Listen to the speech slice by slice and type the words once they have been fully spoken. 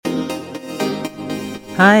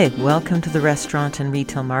Hi, welcome to the Restaurant and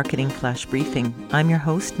Retail Marketing Flash Briefing. I'm your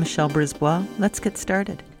host, Michelle Brisbois. Let's get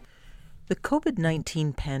started. The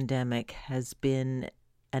COVID-19 pandemic has been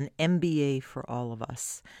an MBA for all of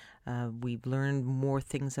us. We've learned more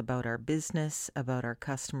things about our business, about our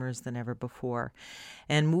customers than ever before.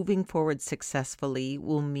 And moving forward successfully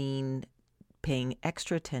will mean paying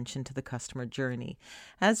extra attention to the customer journey.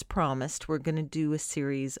 As promised, we're going to do a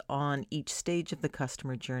series on each stage of the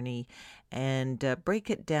customer journey and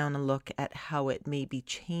break it down and look at how it may be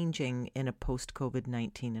changing in a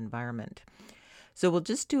post-COVID-19 environment. So we'll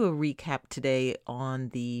just do a recap today on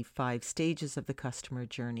the 5 stages of the customer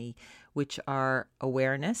journey, which are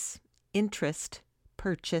awareness, interest,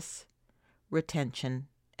 purchase, retention,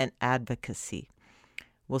 and advocacy.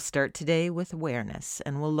 We'll start today with awareness,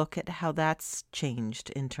 and we'll look at how that's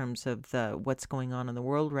changed in terms of what's going on in the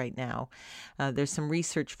world right now. There's some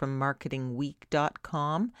research from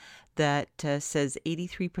marketingweek.com that says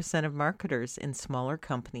 83% of marketers in smaller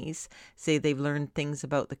companies say they've learned things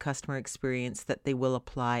about the customer experience that they will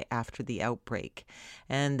apply after the outbreak.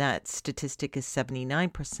 And that statistic is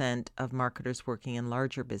 79% of marketers working in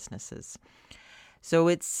larger businesses. So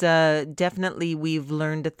it's definitely we've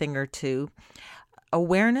learned a thing or two.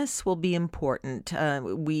 Awareness will be important.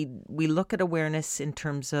 We look at awareness in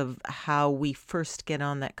terms of how we first get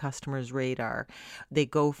on that customer's radar. They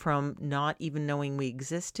go from not even knowing we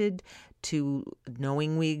existed to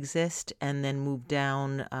knowing we exist, and then move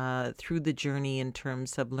down through the journey in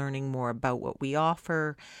terms of learning more about what we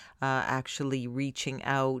offer, actually reaching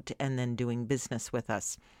out, and then doing business with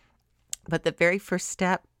us. But the very first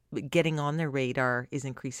step, getting on their radar, is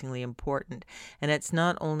increasingly important. And it's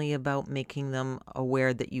not only about making them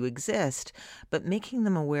aware that you exist, but making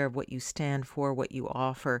them aware of what you stand for, what you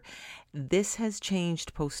offer. This has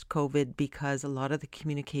changed post-COVID because a lot of the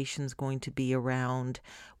communication is going to be around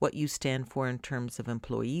what you stand for in terms of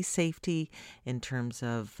employee safety, in terms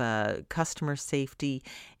of customer safety,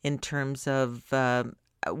 in terms of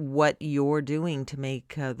what you're doing to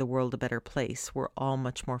make the world a better place. We're all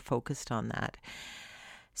much more focused on that.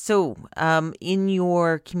 So in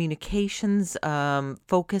your communications,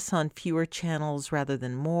 focus on fewer channels rather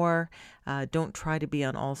than more. Don't try to be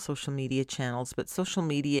on all social media channels, but social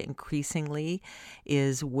media increasingly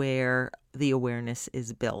is where the awareness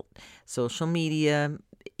is built. Social media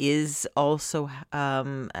is also,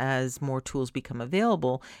 as more tools become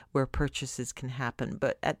available, where purchases can happen.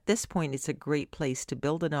 But at this point, it's a great place to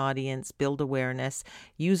build an audience, build awareness,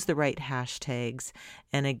 use the right hashtags,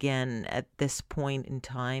 and again, at this point in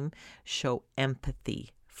time, show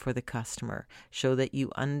empathy for the customer. Show that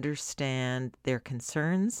you understand their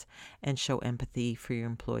concerns and show empathy for your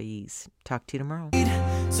employees. Talk to you tomorrow.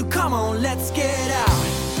 So come on, let's get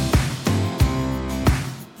out.